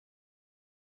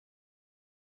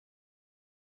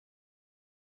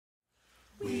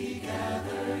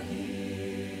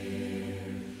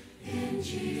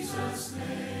Jesus'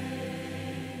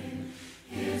 name.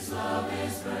 His love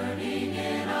is burning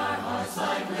in our hearts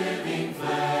like living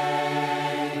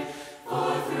flame.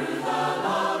 For through the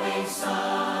loving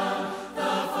Son,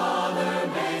 the Father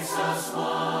makes us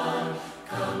one.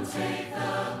 Come take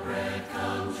the bread,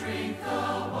 come drink the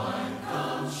wine,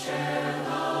 come share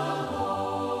the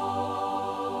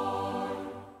Lord.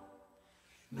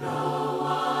 No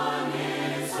one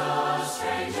is a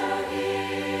stranger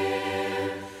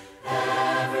here.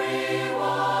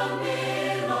 Everyone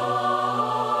belongs.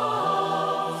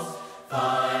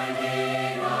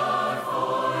 Finding our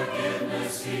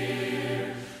forgiveness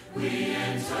here, we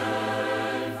in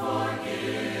turn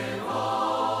forgive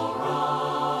all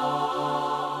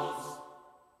wrongs.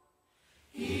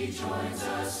 He joins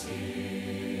us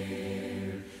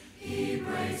here. He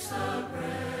breaks the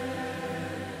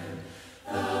bread.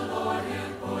 The Lord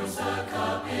who pours the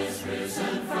cup is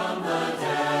risen from the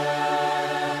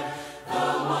dead.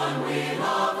 The one we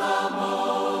love the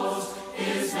most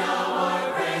is now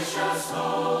our gracious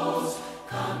host.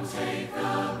 Come take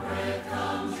the bread,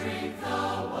 come drink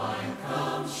the wine,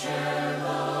 come share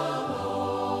the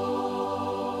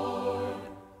Lord.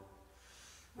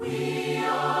 We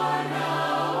are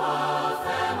now a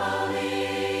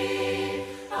family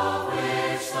of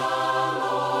which the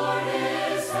Lord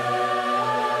is head.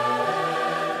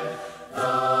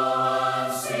 Though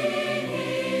unseen,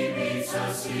 He meets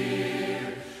us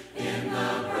here in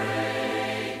the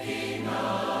breaking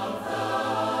of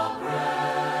the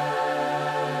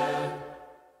bread.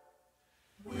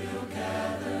 We'll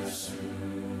gather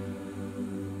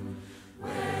soon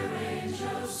where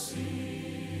angels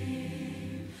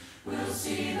sing. We'll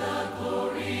see the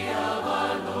glory of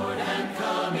our Lord and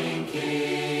coming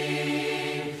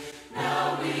King.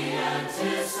 Now we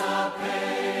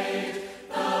anticipate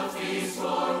the feast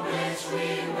for which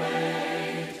we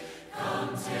wait.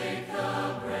 Come take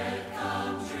the bread,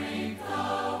 come drink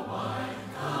the wine,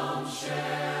 come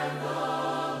share the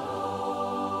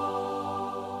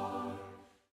Lord.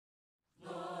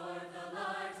 Lord, the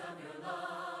light of your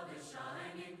love is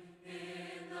shining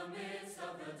in the midst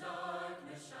of the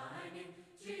darkness shining.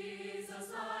 Jesus,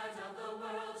 light of the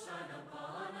world, shine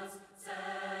upon us.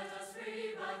 Set us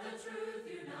free by the truth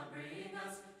you now bring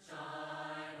us.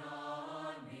 Shine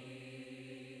on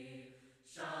me.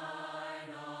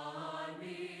 Shine on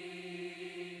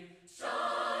me.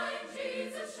 Shine,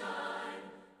 Jesus, shine.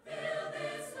 Fill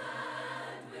this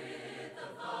land with the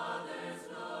Father's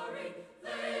glory.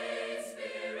 Blaze,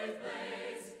 Spirit,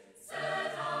 blaze.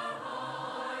 Set our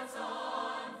hearts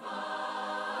on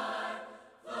fire.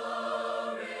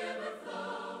 Flow, river,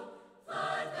 flow.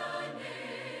 Flood the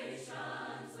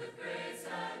nations with grace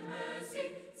and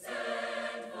mercy.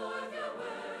 Send forth your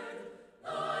word,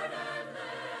 Lord, and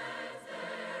let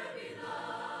there be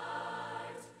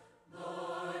light.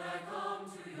 Lord, I come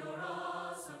to your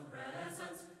awesome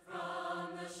presence.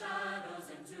 From the shadows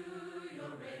into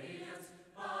your radiance.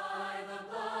 By the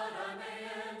blood I may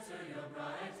enter your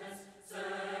brightness.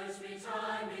 Search me,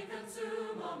 try me,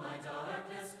 consume all my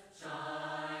darkness.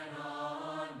 Shine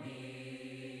on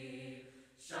me.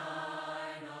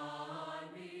 Shine on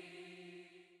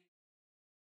me.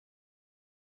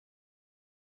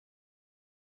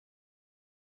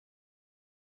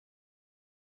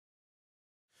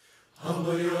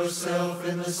 Humble yourself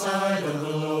in the sight of the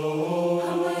Lord.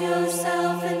 Humble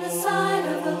yourself in the sight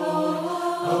of the Lord.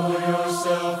 Humble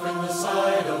yourself in the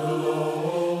sight of the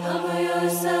Lord. Humble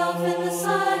yourself in the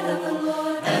sight of the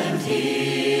Lord. And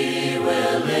He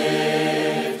will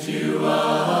lift you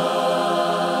up.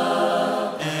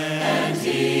 And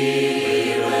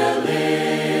He will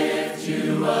lift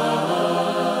you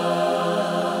up.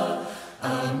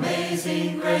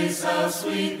 Amazing grace, how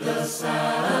sweet the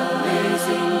sound.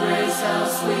 Amazing grace, how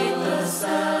sweet the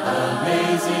sound.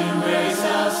 Amazing grace,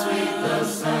 how sweet the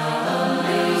sound.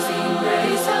 Amazing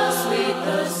grace, how sweet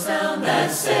the sound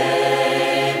That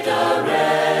saved a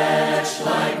wretch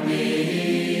like me.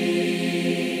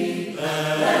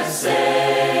 That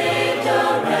saved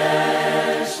a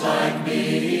wretch like me.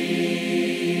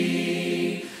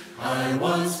 I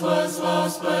once was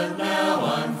lost, but now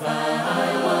I'm found.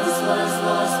 I once was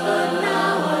lost, but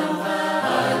now I'm found.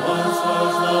 I once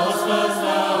was lost, but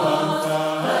now I'm found.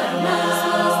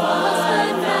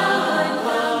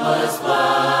 Was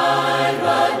blind,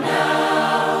 but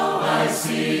now I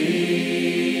see.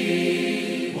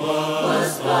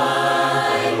 Was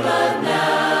blind, but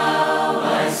now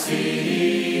I see.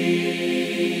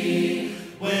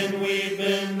 When we've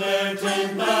been there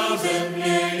 10,000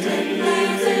 years. 10,000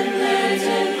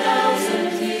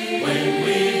 years. When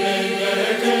we've been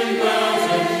there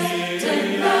 10,000 years.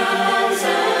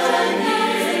 10,000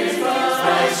 years.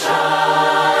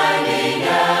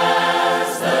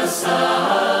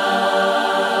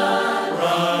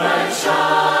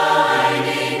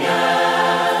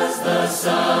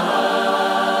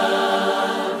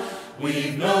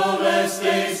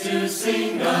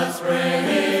 sing God's praise.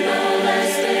 We've no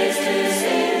less days to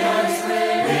sing God's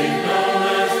praise. We've no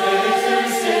less days to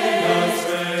sing God's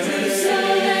praise. To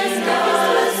sing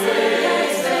God's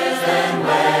praise than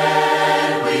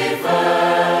when we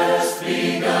first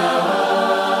begun.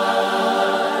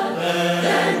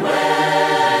 Than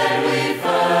when we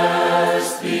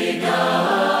first begun.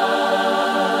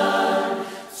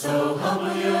 So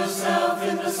humble yourself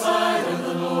in the sight of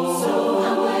the Lord. So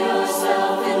humble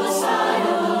yourself in the sight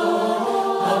of the Lord.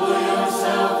 Humble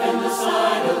yourself in the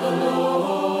sight of the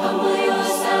Lord. Humble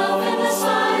yourself in the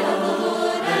sight of the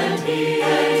Lord, and He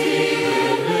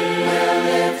will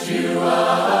lift you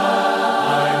up.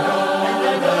 I know,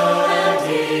 and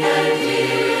He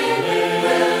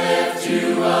will lift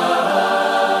you up.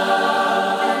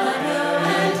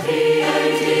 And He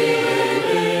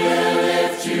will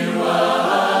lift you up.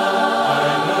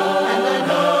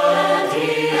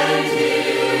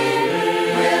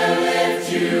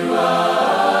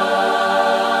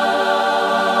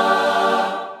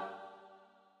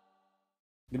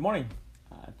 Good morning.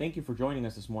 Thank you for joining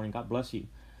us this morning. God bless you.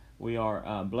 We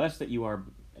are blessed that you are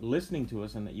listening to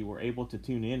us and that you were able to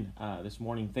tune in this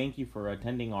morning. Thank you for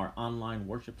attending our online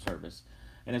worship service.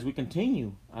 And as we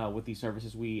continue with these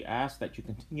services, we ask that you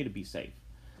continue to be safe.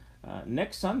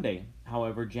 Next Sunday,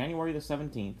 however, January the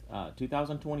 17th,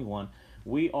 2021,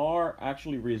 we are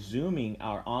actually resuming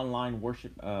our online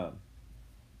worship. I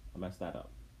messed that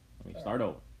up. Let me start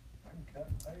over.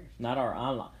 Not our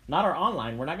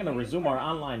online. We're not going to resume our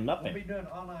online We'll nothing. be doing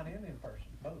online and in person,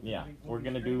 both. Yeah, We'll we're be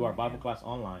going to do streaming our Bible and- class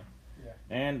online Yeah.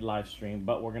 and live stream,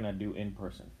 but we're going to do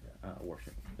in-person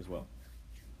worship as well.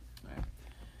 All right.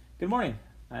 Good morning,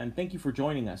 and thank you for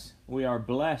joining us. We are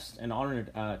blessed and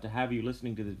honored to have you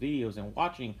listening to the videos and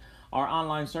watching our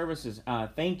online services.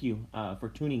 Thank you for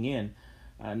tuning in.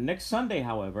 Next Sunday,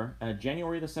 however,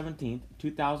 January the 17th,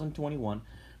 2021,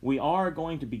 we are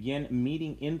going to begin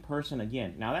meeting in person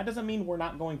again. Now, that doesn't mean we're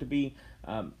not going to be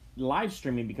live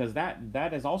streaming, because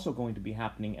that is also going to be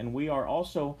happening, and we are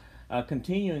also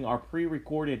continuing our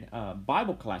pre-recorded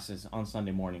Bible classes on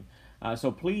Sunday morning.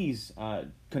 So please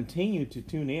continue to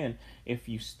tune in. If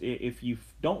you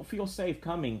don't feel safe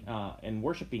coming and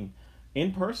worshiping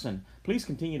in person, please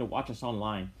continue to watch us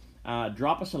online.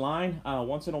 Drop us a line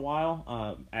once in a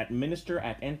while at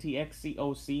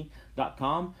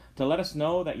minister@ntxcoc.com to let us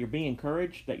know that you're being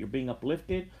encouraged, that you're being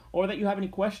uplifted, or that you have any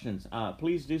questions.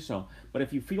 Please do so. But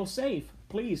if you feel safe,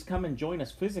 please come and join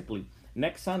us physically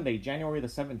next Sunday, January the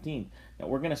 17th, that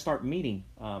we're going to start meeting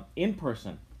in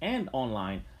person and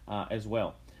online as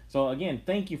well. So again,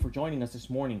 thank you for joining us this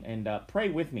morning, and pray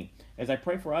with me as I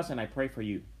pray for us and I pray for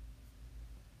you.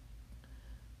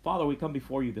 Father, we come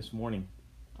before you this morning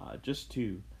just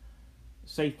to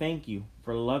say thank you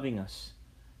for loving us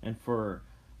and for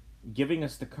giving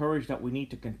us the courage that we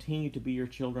need to continue to be your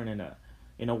children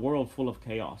in a world full of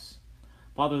chaos.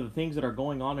 Father, the things that are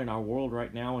going on in our world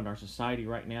right now, in our society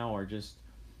right now, are just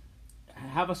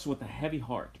have us with a heavy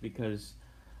heart because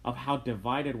of how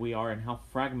divided we are and how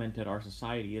fragmented our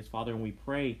society is, Father. And we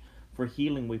pray for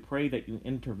healing. We pray that you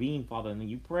intervene, Father, and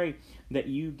you pray that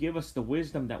you give us the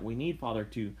wisdom that we need, Father,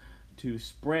 to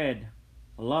spread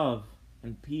love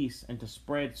and peace and to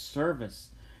spread service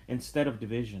instead of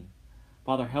division.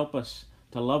 Father, help us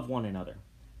to love one another.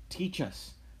 Teach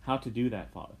us how to do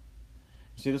that, Father.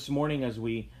 See, this morning as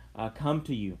we come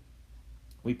to you,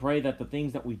 we pray that the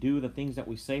things that we do, the things that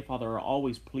we say, Father, are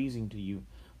always pleasing to you.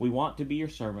 We want to be your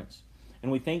servants.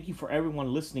 And we thank you for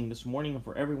everyone listening this morning and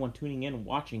for everyone tuning in and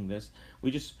watching this. We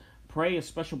just pray a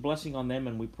special blessing on them,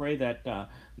 and we pray that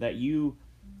you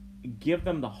give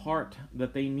them the heart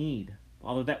that they need,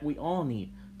 Father, that we all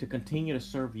need to continue to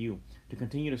serve you,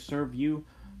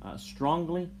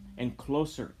 strongly and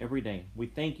closer every day. We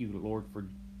thank you, Lord, for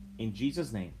in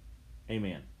Jesus' name,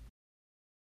 amen.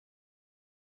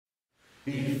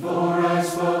 Before I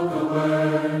spoke a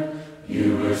word,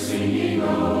 you were singing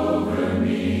over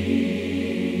me.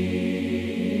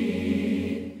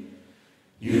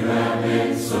 You have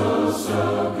been so,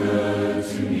 so good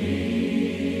to me.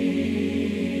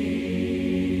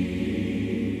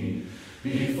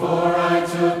 Before I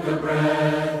took a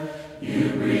breath, you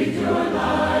breathed your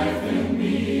life in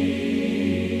me.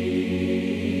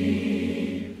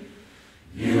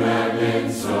 You have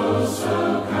been so,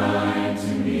 so kind to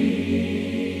me.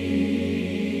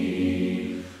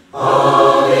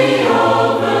 Oh, the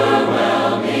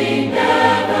overwhelming,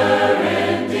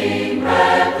 never-ending,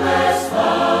 reckless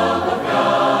love of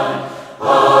God.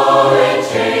 Oh, it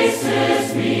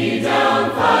chases me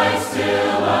down, fights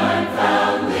till I'm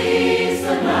found, leaves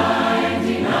the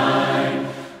 99.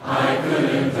 I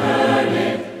couldn't earn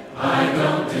it, I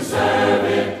don't deserve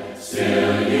it,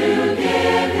 still you give.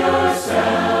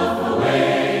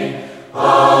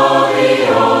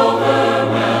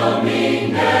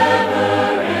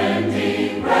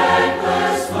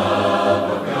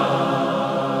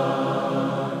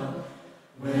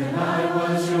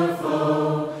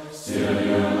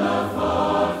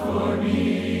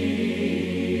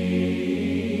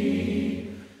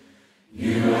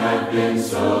 been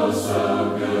so,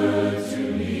 so good to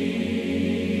me.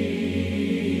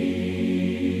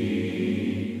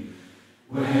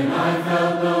 When I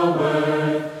felt no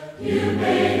worth, you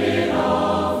made it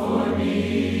all for me.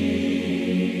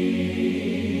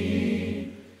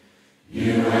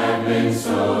 You have been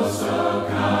so, so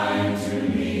kind to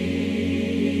me.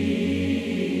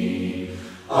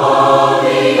 Oh,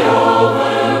 the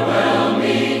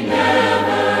overwhelming,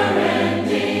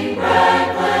 never-ending,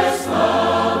 reckless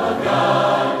love of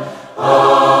God.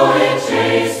 Oh, it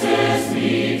chases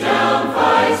me down,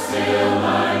 fights till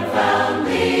I'm found,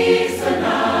 leaves the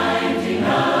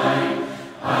 99.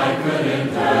 I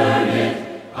couldn't earn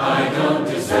it, I don't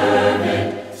deserve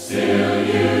it, still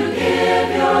you give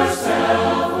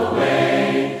yourself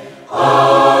away.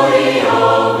 Oh, the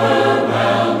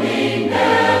overwhelming,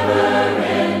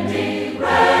 never-ending,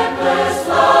 reckless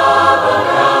love of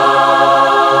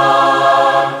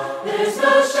God. There's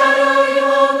no shadow you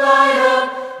won't light up,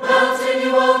 mountain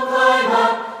you won't climb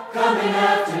up, coming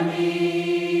after me.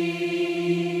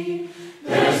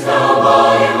 There's no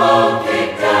wall you won't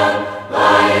kick down,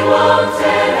 lie you won't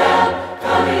tear down,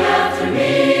 coming after me.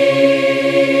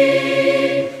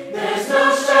 There's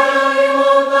no shadow you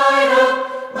won't light up,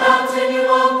 mountain you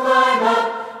won't climb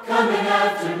up, coming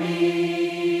after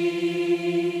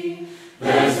me.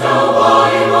 There's no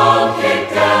wall you won't kick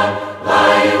down,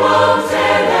 lie you won't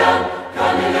tear down,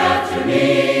 coming after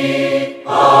me.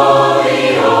 Oh,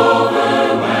 the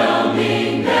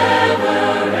overwhelming,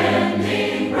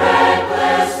 never-ending,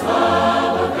 reckless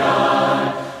love of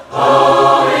God.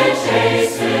 Oh, it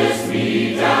chases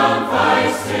me down,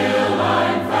 fights till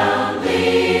I'm found,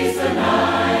 leaves the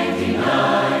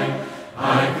 99.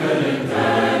 I couldn't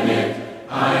earn it,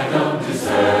 I don't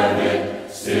deserve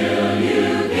it, still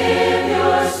you give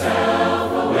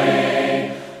yourself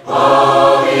away.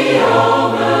 Oh, the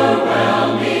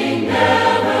overwhelming,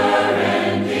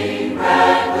 never-ending,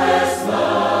 reckless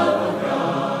love of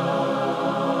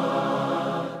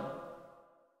God.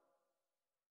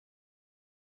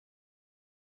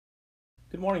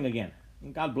 Good morning again,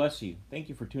 and God bless you. Thank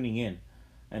you for tuning in,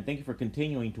 and thank you for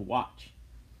continuing to watch.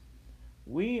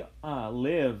 We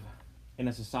live in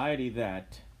a society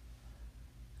that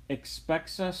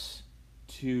expects us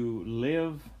to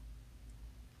live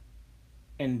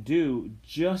and do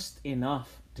just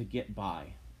enough to get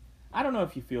by. I don't know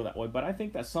if you feel that way, but I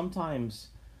think that sometimes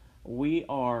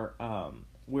we're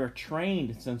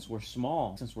trained since we're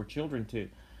small, since we're children,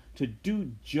 to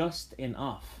do just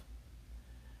enough.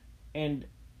 And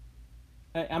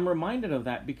I'm reminded of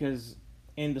that because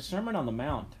in the Sermon on the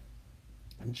Mount,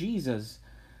 Jesus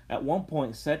at one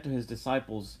point said to his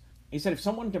disciples, he said, if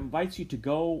someone invites you to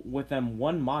go with them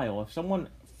 1 mile, if someone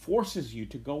forces you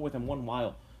to go with them 1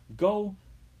 mile, go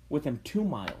with them 2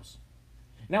 miles.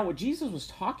 Now, what Jesus was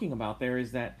talking about there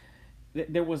is that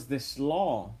there was this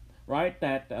law, right,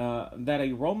 that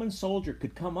a Roman soldier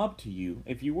could come up to you,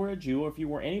 if you were a Jew or if you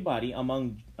were anybody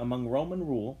among Roman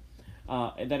rule,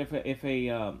 that if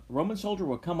a Roman soldier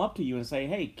would come up to you and say,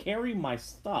 hey, carry my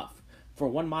stuff for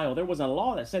 1 mile, there was a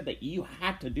law that said that you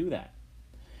had to do that.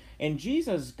 And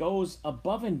Jesus goes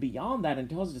above and beyond that and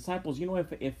tells the disciples, you know,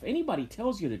 if anybody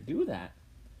tells you to do that,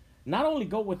 not only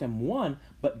go with them 1,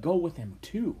 but go with them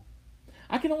 2.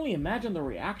 I can only imagine the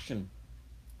reaction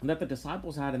that the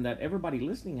disciples had and that everybody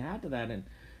listening had to that.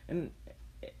 And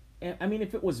I mean,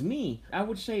 if it was me, I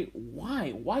would say,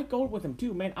 why? Why go with them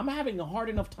 2? Man, I'm having a hard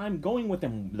enough time going with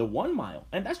them the 1 mile.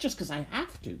 And that's just because I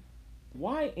have to.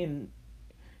 Why in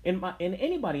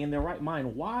anybody in their right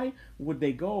mind, why would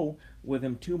they go with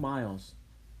him 2 miles?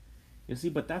 You see,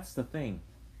 but that's the thing.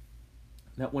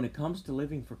 That when it comes to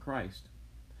living for Christ,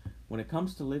 when it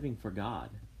comes to living for God,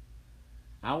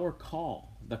 our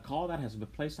call, the call that has been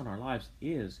placed on our lives,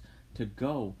 is to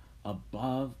go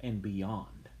above and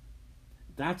beyond.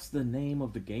 That's the name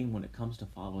of the game when it comes to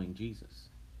following Jesus.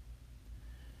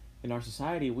 In our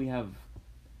society, we have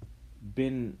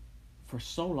been for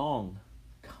so long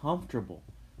comfortable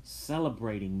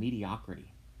celebrating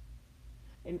mediocrity.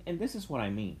 And this is what I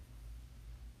mean.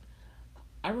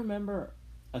 I remember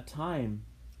a time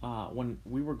when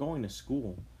we were going to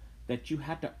school that you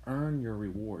had to earn your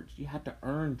rewards. You had to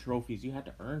earn trophies. You had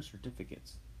to earn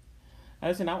certificates. Now,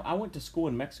 listen, I went to school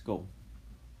in Mexico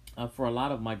for a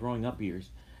lot of my growing up years.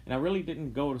 And I really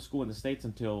didn't go to school in the States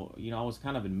until, I was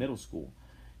kind of in middle school.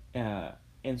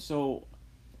 And so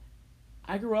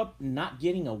I grew up not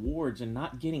getting awards and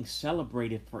not getting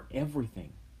celebrated for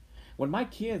everything. When my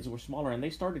kids were smaller and they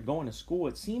started going to school,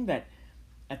 it seemed that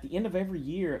at the end of every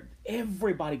year,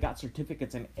 everybody got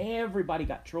certificates and everybody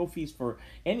got trophies for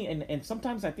any, and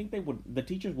sometimes I think the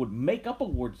teachers would make up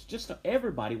awards just so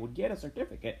everybody would get a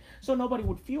certificate so nobody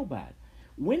would feel bad.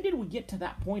 When did we get to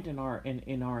that point in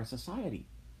our society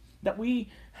that we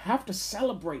have to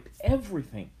celebrate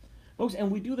everything? Folks,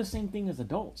 and we do the same thing as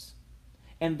adults.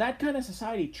 And that kind of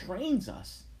society trains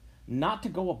us not to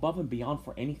go above and beyond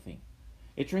for anything.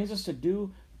 It trains us to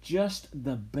do just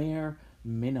the bare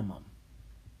minimum.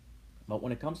 But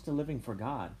when it comes to living for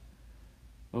God,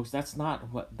 folks, that's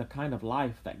not what the kind of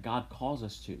life that God calls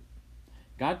us to.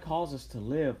 God calls us to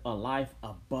live a life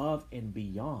above and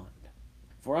beyond,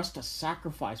 for us to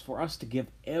sacrifice, for us to give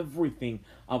everything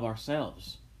of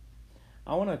ourselves.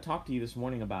 I want to talk to you this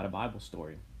morning about a Bible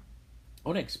story. I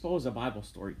want to expose a Bible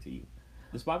story to you.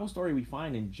 This Bible story we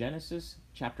find in Genesis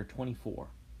chapter 24.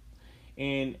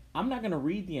 And I'm not going to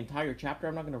read the entire chapter.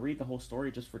 I'm not going to read the whole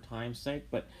story just for time's sake.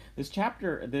 But this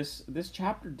chapter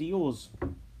deals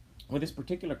with this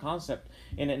particular concept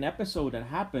in an episode that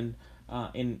happened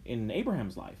in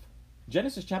Abraham's life.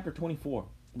 Genesis chapter 24,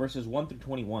 verses 1 through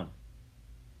 21,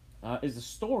 is the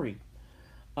story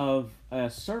of a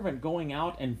servant going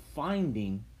out and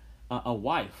finding a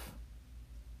wife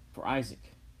for Isaac.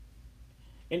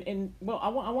 And well, I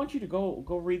want you to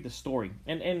go read the story.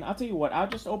 And I'll tell you what, I'll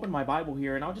just open my Bible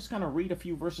here and I'll just kind of read a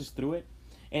few verses through it.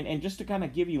 And just to kind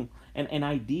of give you an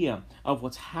idea of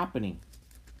what's happening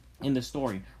in the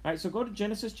story. All right, so go to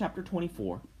Genesis chapter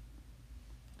 24.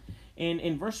 And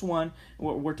in verse 1,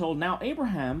 we're told, "Now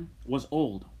Abraham was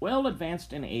old, well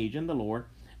advanced in age in the Lord,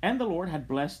 and the Lord had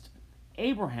blessed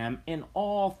Abraham in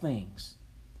all things."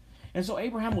 And so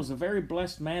Abraham was a very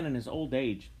blessed man in his old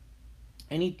age.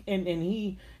 And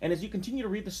as you continue to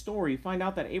read the story, you find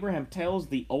out that Abraham tells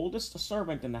the oldest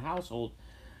servant in the household,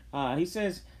 he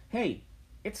says, "Hey,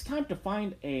 it's time to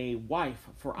find a wife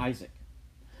for Isaac.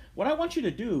 What I want you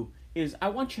to do is I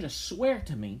want you to swear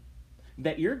to me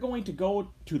that you're going to go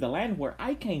to the land where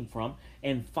I came from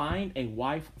and find a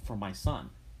wife for my son.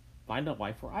 Find a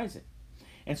wife for Isaac."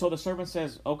 And so the servant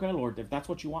says, "Okay, Lord, if that's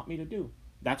what you want me to do,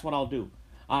 that's what I'll do.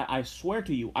 I swear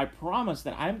to you, I promise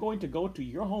that I'm going to go to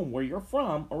your home where you're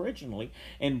from originally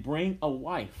and bring a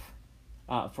wife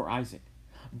for Isaac."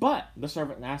 But the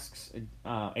servant asks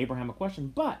Abraham a question.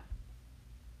 But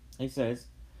he says,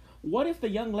 "What if the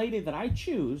young lady that I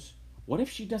choose, what if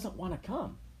she doesn't want to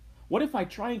come? What if I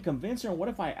try and convince her, and what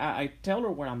if I tell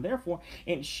her what I'm there for,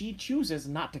 and she chooses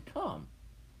not to come?"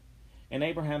 And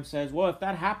Abraham says, "Well, if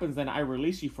that happens, then I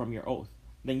release you from your oath.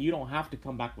 Then you don't have to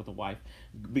come back with a wife.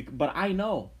 But I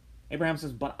know," Abraham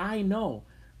says, "but I know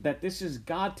that this is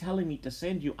God telling me to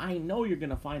send you. I know you're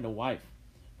going to find a wife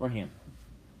for him."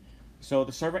 So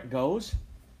the servant goes.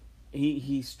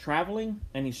 He's traveling,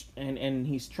 and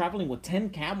he's traveling with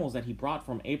 10 camels that he brought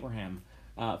from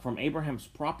Abraham's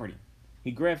property.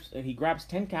 He grabs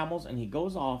 10 camels and he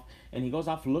goes off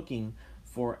looking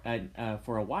for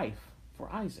a wife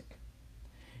for Isaac.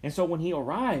 And so when he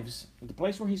arrives at the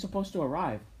place where he's supposed to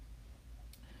arrive,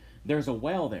 there's a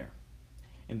well there.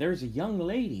 And there's a young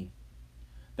lady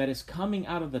that is coming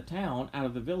out of the town, out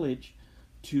of the village,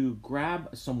 to grab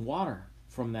some water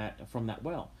from that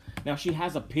well. Now she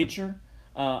has a pitcher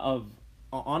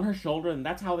on her shoulder, and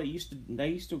that's how they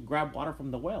used to grab water from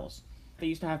the wells. They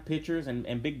used to have pitchers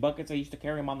and big buckets. They used to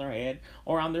carry them on their head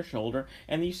or on their shoulder.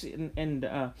 And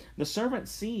the servant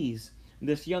sees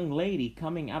this young lady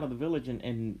coming out of the village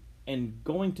and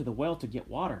going to the well to get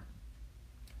water.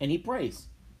 And he prays.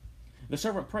 The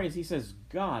servant prays. He says,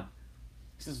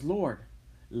 "Lord,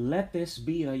 let this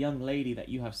be the young lady that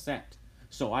you have set,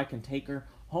 so I can take her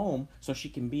home so she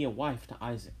can be a wife to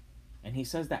Isaac." And he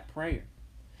says that prayer.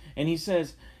 And he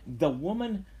says, the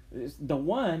one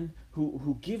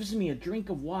who gives me a drink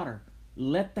of water,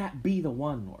 let that be the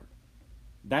one, Lord.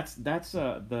 That's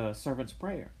the servant's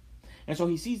prayer. And so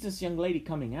he sees this young lady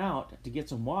coming out to get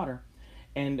some water,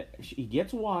 and he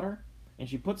gets water, and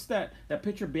she puts that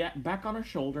pitcher back on her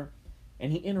shoulder,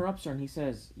 and he interrupts her and he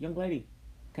says, "Young lady,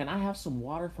 can I have some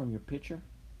water from your pitcher?"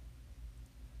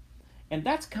 And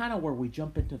that's kind of where we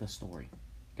jump into the story.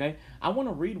 Okay? I want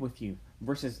to read with you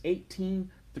verses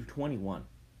 18 through 21,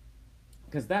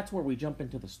 because that's where we jump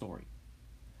into the story.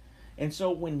 And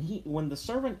so when the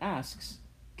servant asks,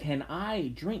 "Can I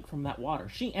drink from that water?"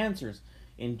 she answers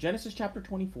in Genesis chapter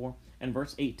 24 and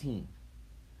verse 18.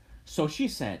 "So she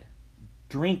said,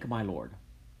 'Drink, my lord.'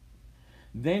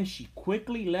 Then she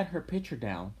quickly let her pitcher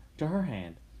down to her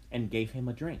hand and gave him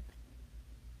a drink.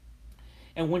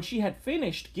 And when she had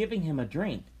finished giving him a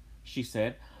drink, she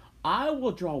said, 'I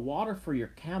will draw water for your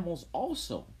camels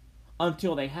also,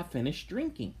 until they have finished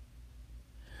drinking.'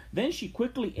 Then she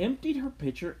quickly emptied her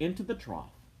pitcher into the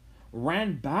trough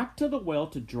ran back to the well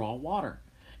to draw water,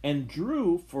 and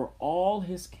drew for all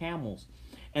his camels.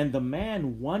 And the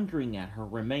man, wondering at her,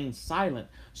 remained silent,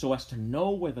 so as to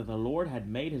know whether the Lord had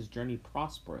made his journey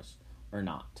prosperous or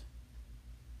not.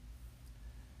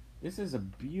 This is a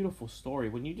beautiful story.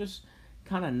 When you just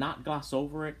kind of not gloss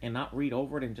over it and not read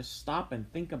over it and just stop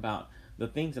and think about the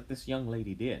things that this young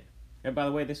lady did. And by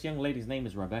the way, this young lady's name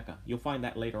is Rebecca. You'll find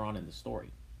that later on in the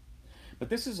story. But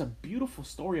this is a beautiful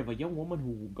story of a young woman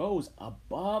who goes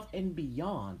above and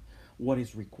beyond what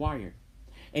is required.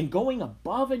 And going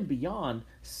above and beyond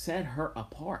set her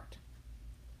apart.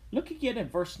 Look again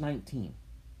at verse 19.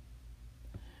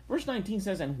 Verse 19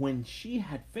 says, "And when she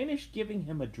had finished giving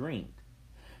him a drink,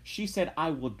 she said,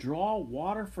 I will draw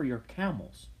water for your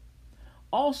camels,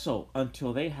 also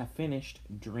until they have finished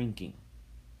drinking."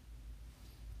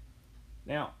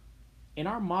 Now, in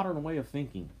our modern way of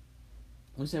thinking,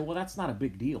 we say, well, that's not a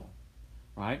big deal,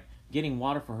 right? Getting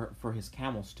water for his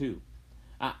camels too.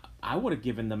 I would have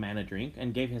given the man a drink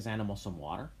and gave his animal some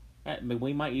water.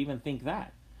 We might even think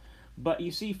that. But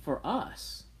you see, for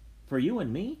us, for you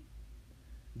and me,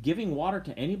 giving water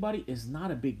to anybody is not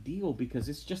a big deal because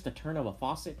it's just a turn of a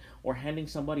faucet or handing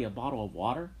somebody a bottle of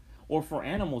water. Or for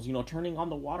animals, turning on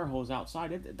the water hose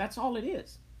outside. That's all it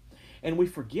is. And we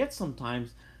forget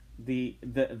sometimes the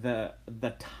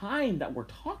time that we're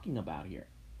talking about here.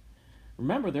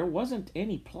 Remember, there wasn't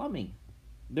any plumbing.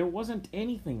 There wasn't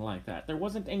anything like that. There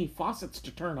wasn't any faucets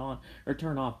to turn on or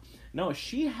turn off. No,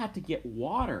 she had to get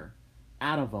water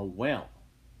out of a well.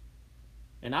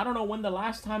 And I don't know when the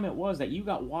last time it was that you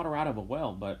got water out of a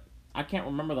well, but I can't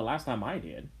remember the last time I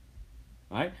did.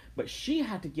 Right? But she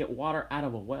had to get water out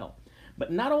of a well.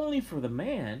 But not only for the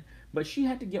man, but she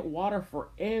had to get water for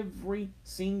every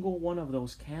single one of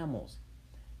those camels.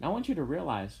 Now I want you to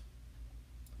realize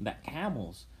that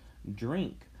camels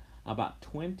drink about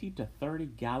 20 to 30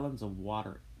 gallons of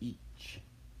water each.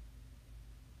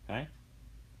 Okay?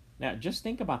 Now just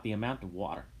think about the amount of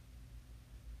water.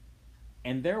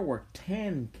 And there were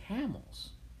 10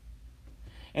 camels.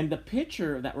 And the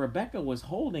pitcher that Rebecca was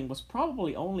holding was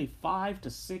probably only 5 to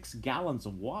 6 gallons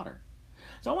of water.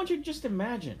 So I want you to just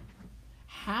imagine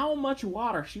how much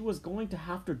water she was going to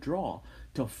have to draw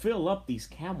to fill up these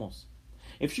camels.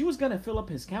 If she was going to fill up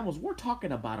his camels, we're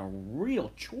talking about a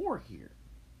real chore here.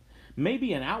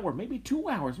 Maybe an hour, maybe 2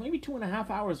 hours, maybe 2.5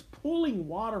 hours pulling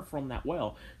water from that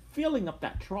well, filling up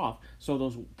that trough so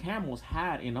those camels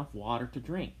had enough water to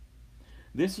drink.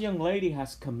 This young lady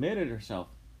has committed herself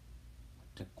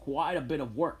to quite a bit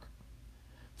of work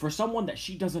for someone that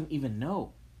she doesn't even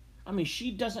know. I mean,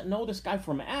 she doesn't know this guy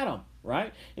from Adam,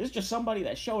 right? It's just somebody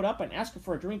that showed up and asked her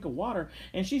for a drink of water,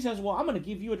 and she says, well, I'm going to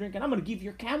give you a drink, and I'm going to give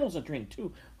your camels a drink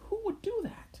too. Who would do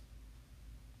that?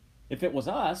 If it was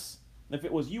us, if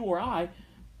it was you or I,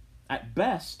 at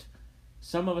best,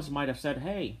 some of us might have said,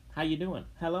 hey, how you doing?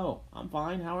 Hello, I'm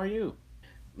fine, how are you?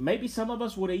 Maybe some of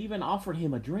us would have even offered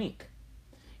him a drink.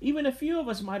 Even a few of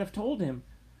us might have told him,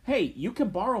 hey, you can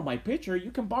borrow my pitcher, you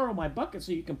can borrow my bucket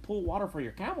so you can pull water for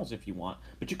your camels if you want,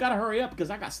 but you got to hurry up because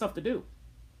I got stuff to do.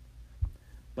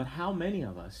 But how many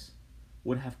of us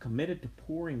would have committed to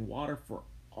pouring water for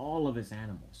all of his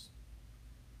animals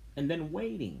and then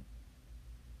waiting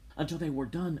until they were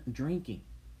done drinking?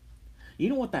 You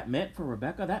know what that meant for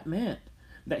Rebecca? That meant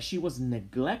that she was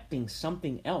neglecting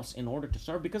something else in order to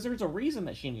serve, because there's a reason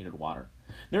that she needed water.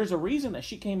 There's a reason that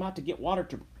she came out to get water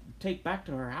to take back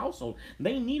to her household.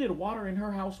 They needed water in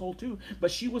her household too,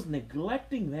 but she was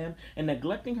neglecting them and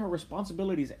neglecting her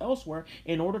responsibilities elsewhere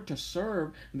in order to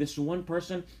serve this one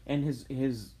person and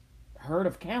his herd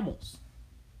of camels.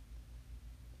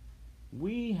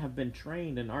 We have been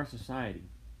trained in our society,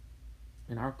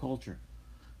 in our culture,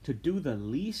 to do the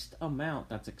least amount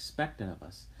that's expected of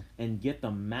us and get the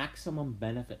maximum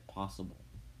benefit possible.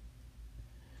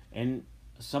 And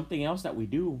something else that we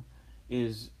do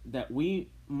is that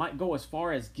we might go as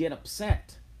far as get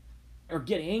upset or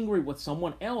get angry with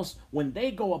someone else when they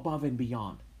go above and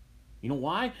beyond. You know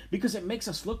why? Because it makes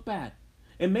us look bad.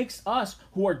 It makes us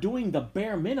who are doing the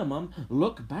bare minimum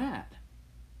look bad.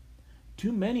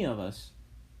 Too many of us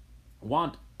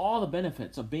want all the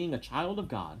benefits of being a child of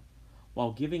God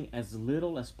while giving as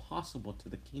little as possible to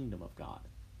the kingdom of God.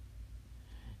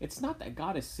 It's not that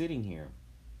God is sitting here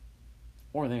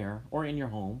or there or in your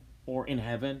home or in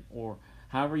heaven or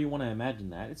however you want to imagine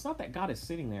that. It's not that God is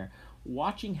sitting there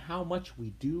watching how much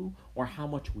we do or how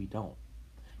much we don't.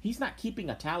 He's not keeping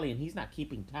a tally and he's not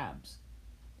keeping tabs.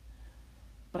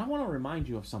 But I want to remind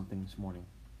you of something this morning.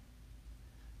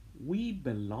 We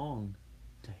belong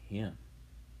to him.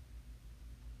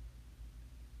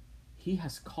 He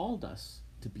has called us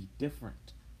to be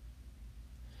different.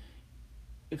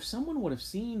 if someone would have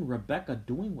seen Rebecca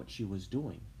doing what she was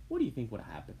doing, what do you think would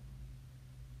have happened?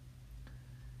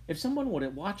 If someone would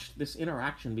have watched this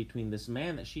interaction between this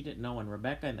man that she didn't know and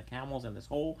Rebecca and the camels and this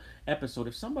whole episode,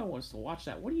 if somebody was to watch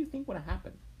that, what do you think would have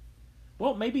happened?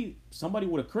 Well, maybe somebody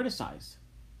would have criticized.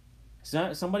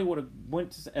 Somebody would have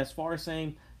went as far as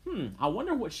saying, I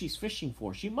wonder what she's fishing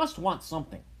for. She must want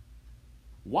something.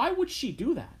 Why would she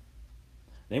do that?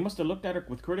 They must have looked at her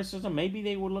with criticism. Maybe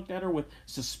they would have looked at her with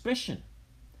suspicion.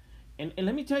 And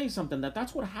let me tell you something,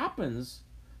 that's what happens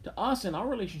to us in our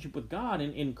relationship with God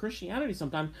and in Christianity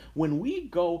sometimes when we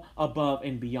go above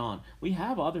and beyond. We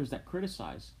have others that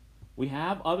criticize. We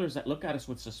have others that look at us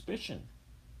with suspicion.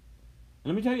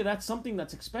 And let me tell you, that's something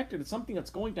that's expected. It's something that's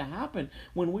going to happen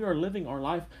when we are living our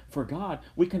life for God.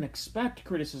 We can expect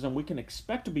criticism. We can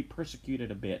expect to be persecuted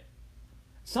a bit.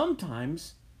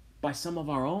 Sometimes by some of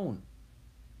our own.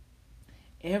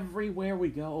 Everywhere we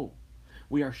go,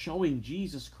 we are showing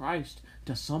Jesus Christ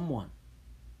to someone.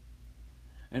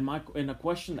 And a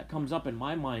question that comes up in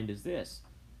my mind is this: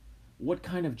 what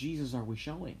kind of Jesus are we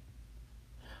showing?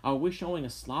 Are we showing a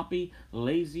sloppy,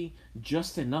 lazy,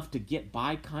 just enough to get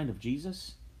by kind of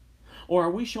Jesus? Or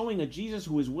are we showing a Jesus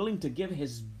who is willing to give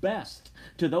his best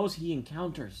to those he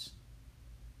encounters?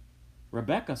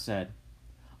 Rebecca said,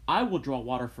 I will draw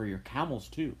water for your camels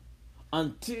too,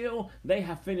 until they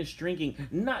have finished drinking,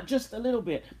 not just a little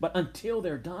bit, but until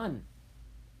they're done.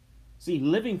 See,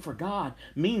 living for God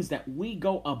means that we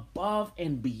go above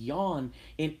and beyond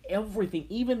in everything,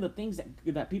 even the things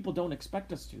that people don't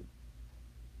expect us to.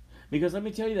 Because let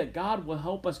me tell you that God will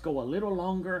help us go a little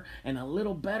longer and a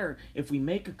little better if we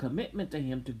make a commitment to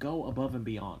him to go above and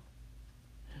beyond.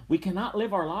 We cannot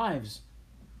live our lives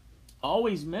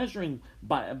always measuring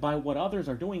by what others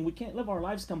are doing. We can't live our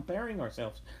lives comparing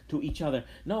ourselves to each other.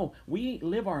 No, we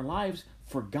live our lives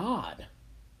for God.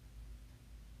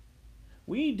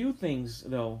 We do things,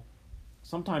 though,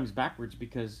 sometimes backwards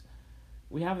because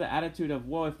we have the attitude of,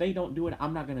 well, if they don't do it,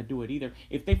 I'm not going to do it either.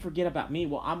 If they forget about me,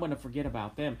 well, I'm going to forget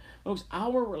about them. Folks,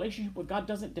 our relationship with God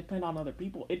doesn't depend on other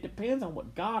people. It depends on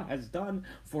what God has done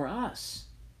for us.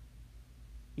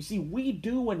 You see, we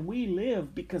do and we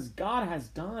live because God has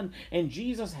done and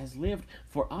Jesus has lived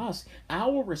for us.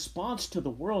 Our response to the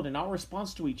world and our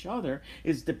response to each other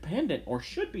is dependent, or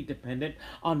should be dependent,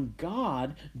 on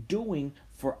God doing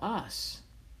for us.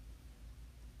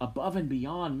 Above and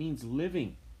beyond means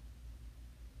living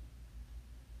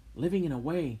in a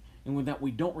way in that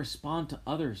we don't respond to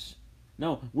others.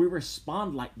 No, we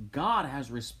respond like God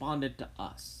has responded to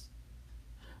us.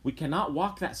 We cannot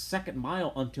walk that second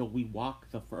mile until we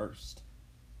walk the first.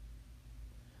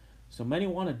 So many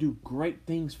want to do great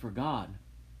things for God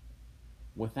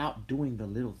without doing the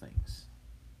little things.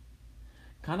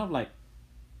 Kind of like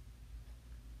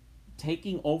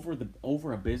taking over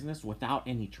a business without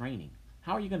any training.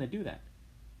 How are you going to do that?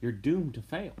 You're doomed to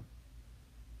fail.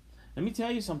 Let me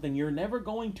tell you something. You're never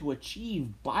going to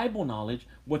achieve Bible knowledge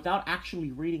without actually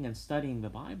reading and studying the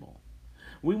Bible.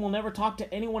 We will never talk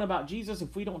to anyone about Jesus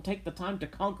if we don't take the time to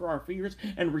conquer our fears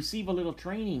and receive a little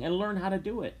training and learn how to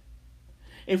do it.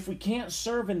 If we can't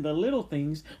serve in the little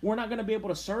things, we're not going to be able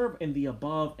to serve in the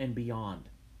above and beyond.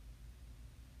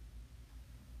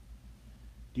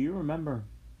 Do you remember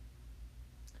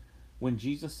when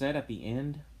Jesus said at the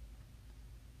end,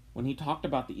 when he talked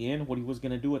about the end, what he was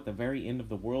going to do at the very end of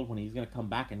the world when he's going to come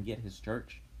back and get his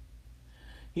church?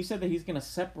 He said that he's going to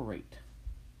separate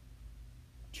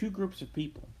two groups of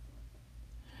people.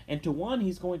 And to one,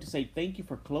 he's going to say, thank you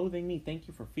for clothing me, thank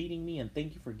you for feeding me, and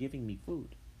thank you for giving me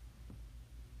food.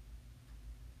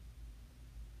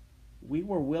 We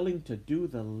were willing to do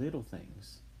the little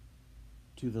things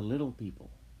to the little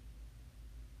people.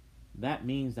 That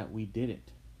means that we did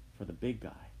it for the big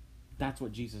guy. That's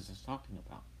what Jesus is talking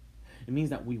about. It means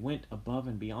that we went above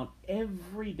and beyond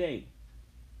every day.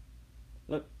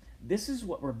 Look, this is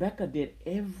what Rebecca did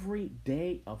every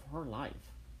day of her life.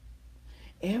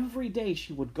 Every day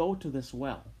she would go to this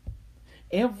well.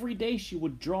 Every day she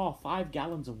would draw 5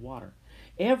 gallons of water.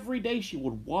 Every day she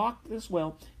would walk this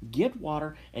well, get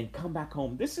water, and come back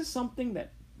home. This is something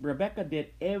that Rebecca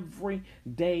did every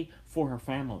day for her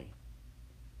family.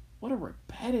 What a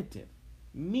repetitive,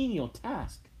 menial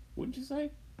task, wouldn't you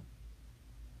say?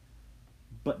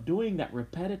 But doing that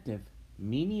repetitive,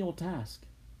 menial task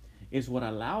is what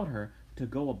allowed her to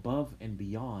go above and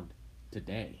beyond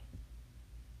today.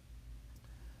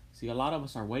 See, a lot of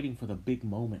us are waiting for the big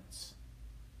moments,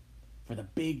 for the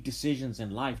big decisions in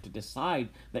life to decide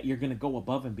that you're going to go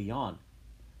above and beyond.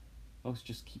 Folks,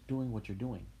 just keep doing what you're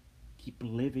doing. Keep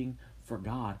living for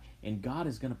God, and God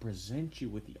is going to present you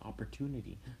with the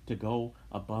opportunity to go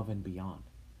above and beyond.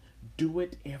 Do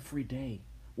it every day.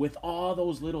 with all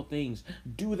those little things.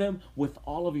 Do them with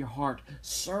all of your heart.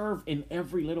 Serve in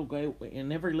every little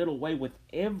way with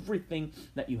everything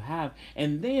that you have.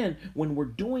 And then when we're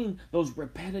doing those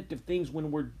repetitive things, when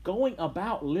we're going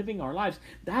about living our lives,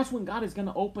 that's when God is going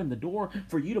to open the door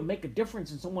for you to make a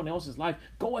difference in someone else's life.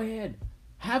 Go ahead.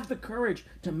 Have the courage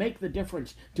to make the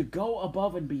difference, to go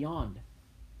above and beyond.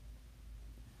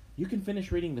 You can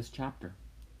finish reading this chapter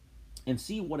and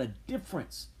see what a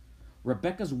difference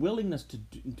Rebecca's willingness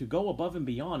to go above and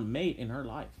beyond made in her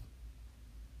life.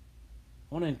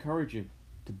 I want to encourage you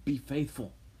to be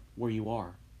faithful where you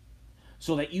are,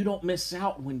 so that you don't miss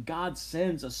out when God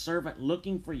sends a servant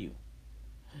looking for you.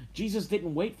 Jesus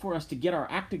didn't wait for us to get our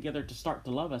act together to start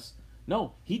to love us.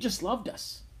 No, he just loved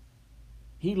us.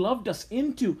 He loved us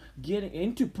into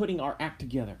putting our act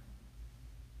together.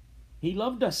 He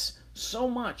loved us so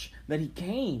much that he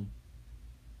came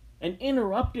and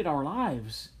interrupted our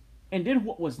lives and did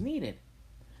what was needed.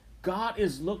 God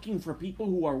is looking for people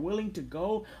who are willing to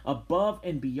go above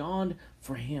and beyond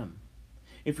for him.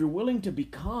 If you're willing to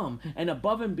become an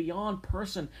above and beyond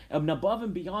person, an above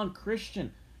and beyond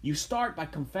Christian, you start by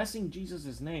confessing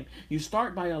Jesus' name. You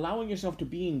start by allowing yourself to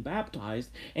being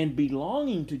baptized and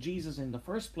belonging to Jesus in the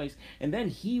first place. And then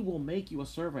he will make you a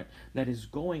servant that is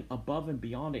going above and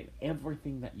beyond in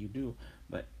everything that you do.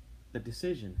 But the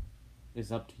decision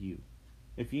is up to you.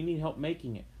 If you need help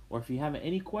making it, or if you have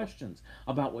any questions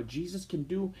about what Jesus can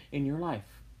do in your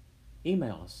life,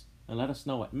 email us and let us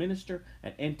know at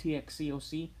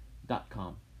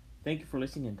minister@ntxcoc.com. Thank you for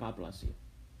listening, and God bless you.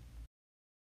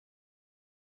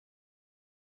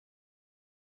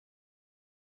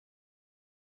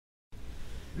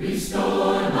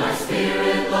 Restore my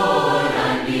spirit, Lord,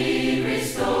 I need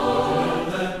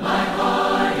restored. My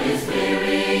heart is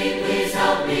weary, please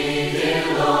help me, dear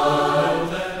Lord.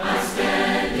 I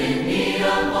stand in need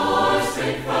of more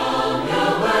strength from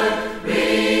your word.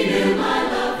 Renew my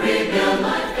love, rebuild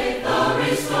my faith, oh,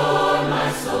 restore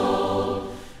my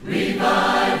soul.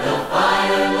 Revive the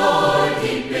fire, Lord,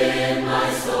 deep in my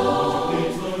soul.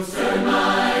 Stir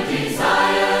my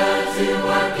desire to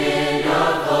work in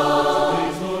your cause.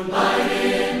 Light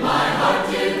in my heart,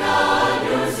 dear God,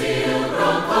 your zeal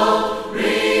grown cold.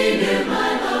 Renew my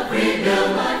love,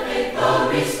 rebuild my faith, oh,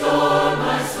 restore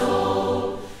my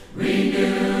soul.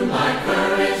 Renew my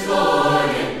courage, Lord,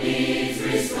 it needs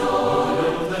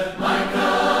restored. My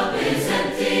cup is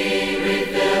empty,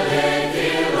 refill it,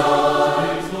 dear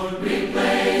Lord.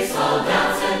 Replace all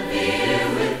doubts and fear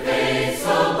with faith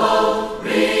so bold.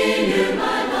 Renew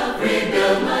my love,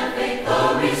 rebuild my faith,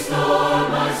 oh, restore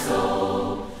my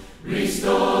soul.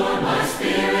 Restore my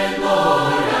spirit,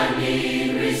 Lord, I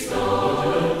need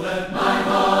restored. My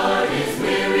heart is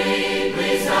weary,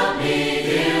 please help me,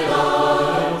 dear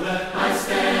Lord. I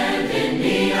stand in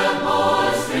need of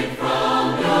more strength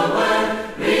from your word.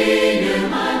 Renew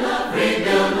my love,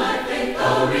 rebuild my faith,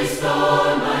 oh,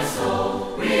 restore my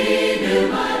soul. Renew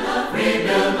my love,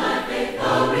 rebuild my faith,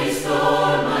 oh,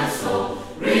 restore my soul.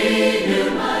 Renew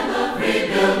my love,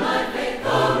 rebuild my faith,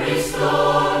 oh,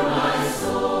 restore my soul.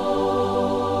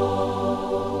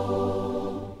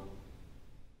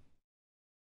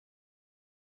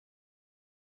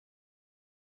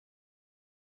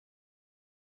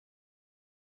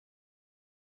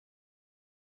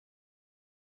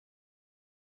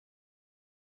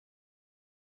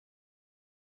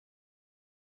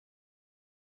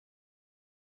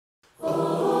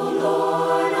 Oh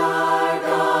Lord our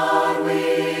God,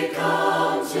 we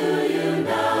come to you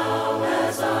now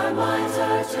as our minds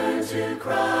are turned to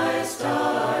Christ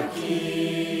our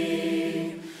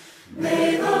King.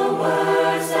 May the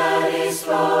words that he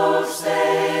spoke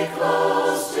stay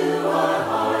close to our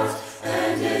hearts,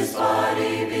 and his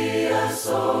body be a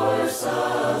source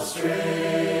of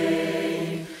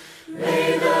strength.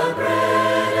 May the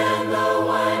bread and the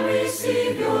wine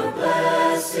receive your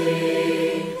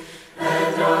blessing,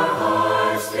 and our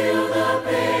hearts feel the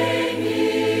pain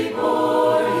he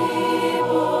bore, he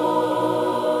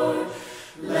bore.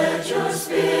 Let your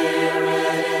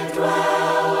spirit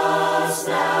indwell us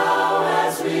now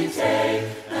as we take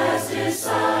as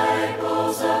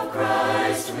disciples of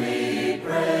Christ, we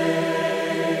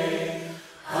pray.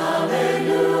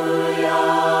 Hallelujah,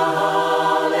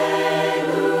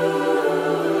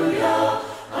 hallelujah,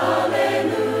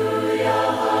 hallelujah,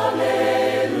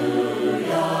 hallelujah.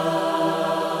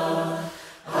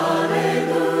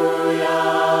 Hallelujah,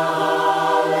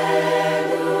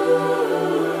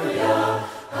 hallelujah,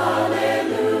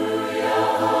 hallelujah,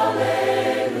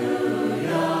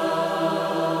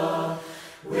 hallelujah.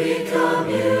 We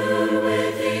commune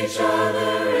with each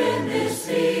other in this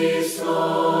feast,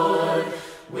 Lord.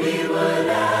 We would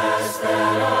ask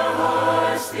that our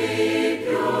hearts be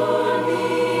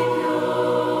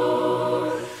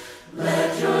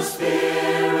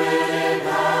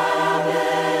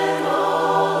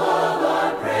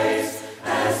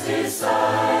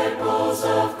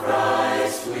souls of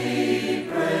Christ we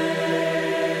pray.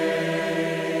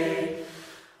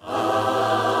 Amen.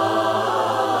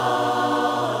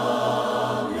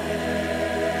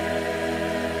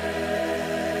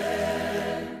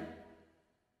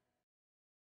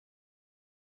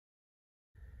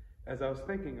 As I was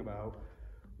thinking about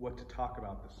what to talk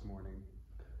about this morning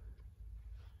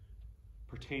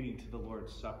pertaining to the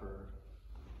Lord's Supper,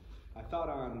 I thought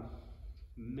on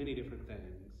many different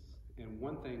things, and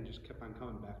one thing just kept on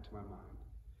coming back to my mind,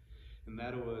 and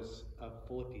that was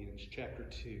Philippians chapter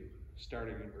 2,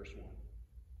 starting in verse 1.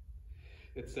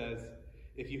 It says,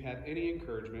 "If you have any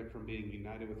encouragement from being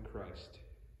united with Christ,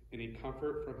 any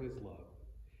comfort from his love,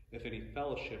 if any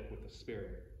fellowship with the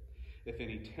Spirit, if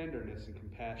any tenderness and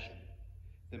compassion,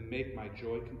 then make my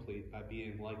joy complete by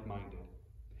being like-minded,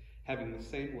 having the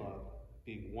same love,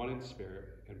 being one in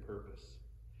spirit and purpose.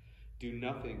 Do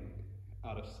nothing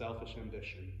out of selfish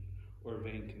ambition or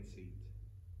vain conceit,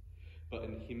 but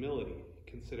in humility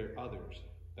consider others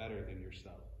better than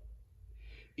yourself.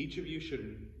 Each of you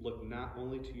should look not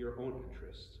only to your own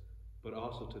interests, but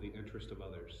also to the interest of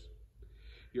others.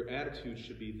 Your attitude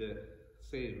should be the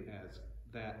same as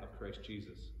that of Christ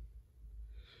Jesus,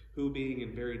 who, being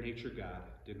in very nature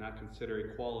God, did not consider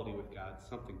equality with God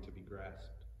something to be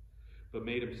grasped, but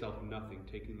made himself nothing,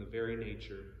 taking the very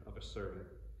nature of a servant,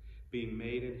 being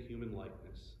made in human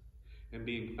likeness, and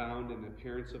being found in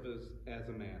appearance as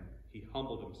a man, he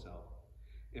humbled himself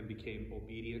and became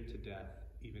obedient to death,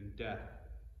 even death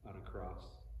on a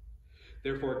cross.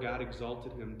 Therefore God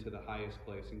exalted him to the highest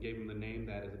place and gave him the name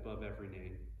that is above every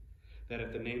name, that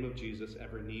at the name of Jesus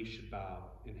every knee should bow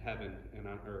in heaven and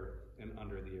on earth and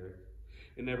under the earth,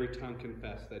 and every tongue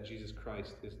confess that Jesus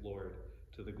Christ is Lord,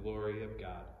 to the glory of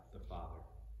God the Father."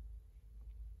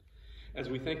 As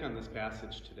we think on this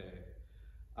passage today,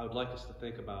 I would like us to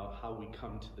think about how we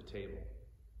come to the table,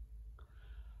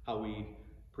 how we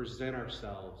present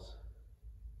ourselves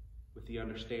with the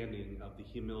understanding of the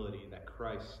humility that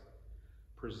Christ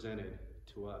presented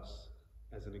to us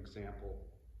as an example.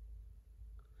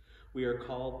 We are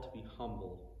called to be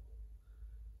humble,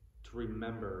 to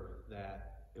remember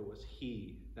that it was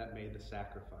he that made the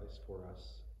sacrifice for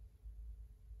us,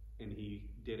 and he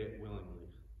did it willingly.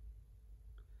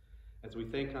 As we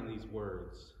think on these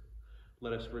words,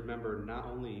 let us remember not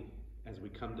only as we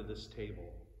come to this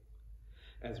table,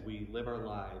 as we live our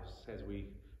lives, as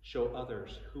we show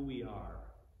others who we are,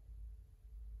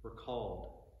 we're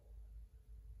called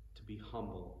to be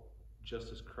humble,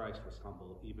 just as Christ was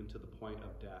humble, even to the point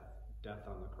of death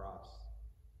on the cross.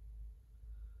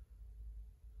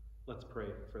 Let's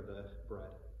pray for the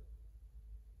bread.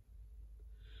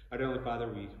 Our Heavenly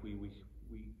Father, we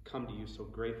come to you so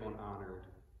grateful and honored.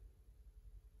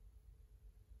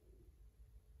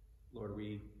 Lord,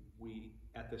 we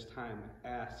at this time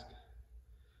ask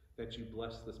that you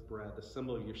bless this bread, the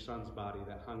symbol of your Son's body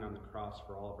that hung on the cross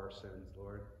for all of our sins,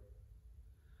 Lord.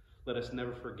 Let us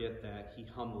never forget that he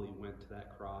humbly went to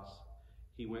that cross.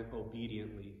 He went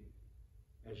obediently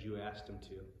as you asked him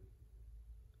to.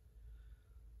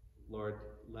 Lord,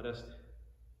 let us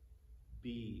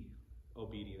be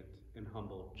obedient and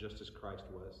humble just as Christ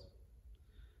was.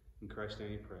 In Christ's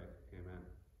name we pray. Amen.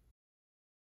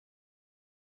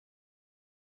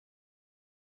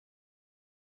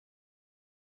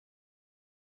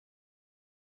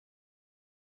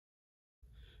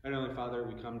 Our Heavenly Father,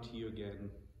 we come to you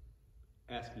again,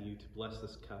 asking you to bless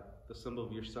this cup, the symbol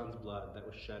of your Son's blood that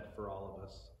was shed for all of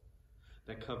us,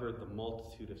 that covered the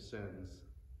multitude of sins.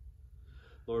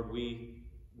 Lord, we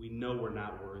know we're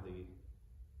not worthy,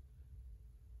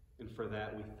 and for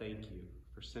that we thank you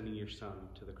for sending your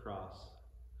Son to the cross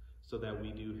so that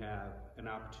we do have an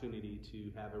opportunity to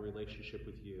have a relationship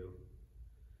with you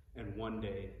and one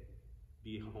day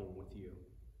be home with you.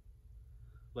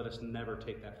 Let us never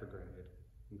take that for granted.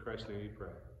 In Christ's name we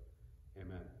pray.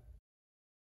 Amen.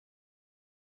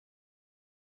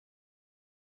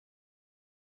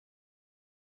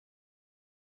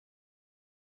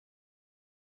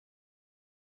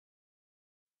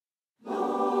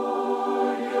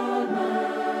 Lord, your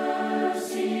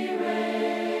mercy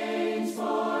reigns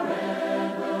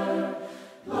forever.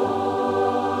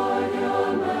 Lord,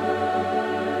 your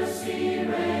mercy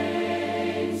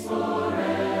reigns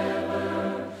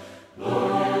forever.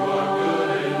 Lord, you are good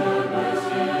and your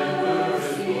mercy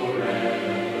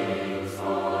reigns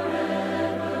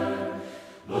forever.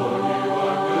 Lord, you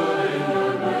are good and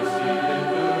your mercy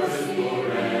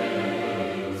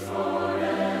reigns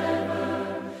forever.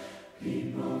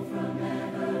 People from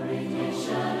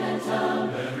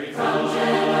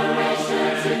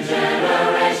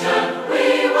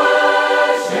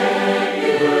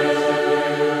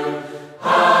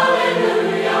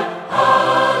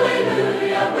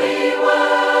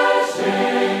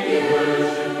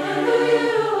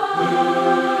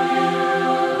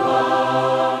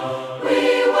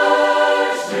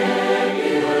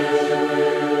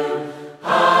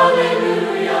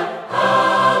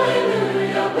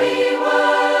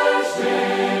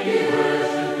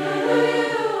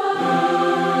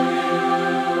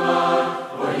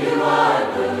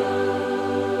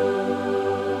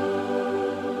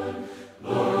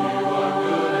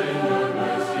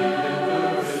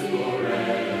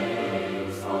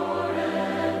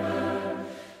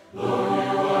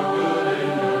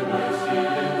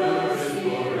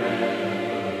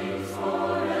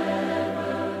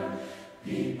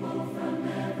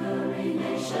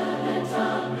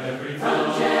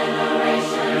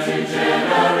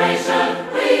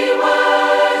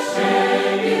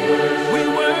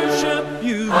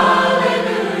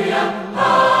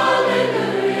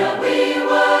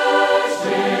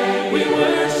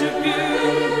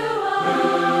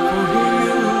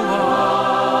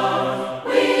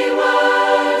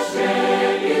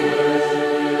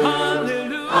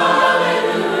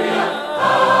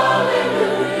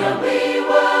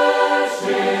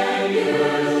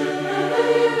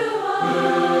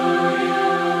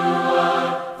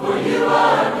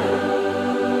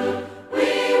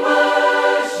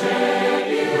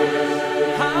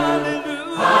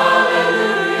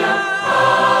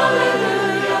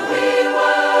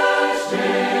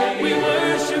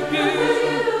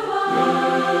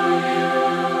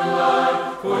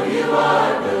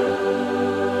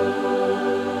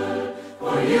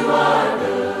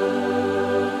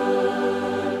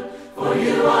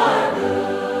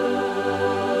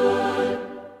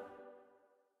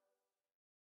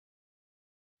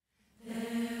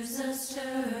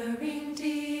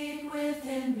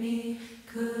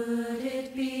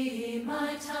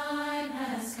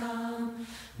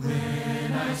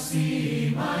I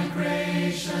see my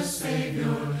gracious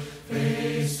Savior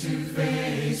face to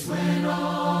face when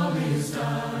all is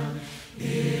done?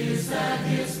 Is that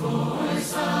his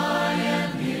voice I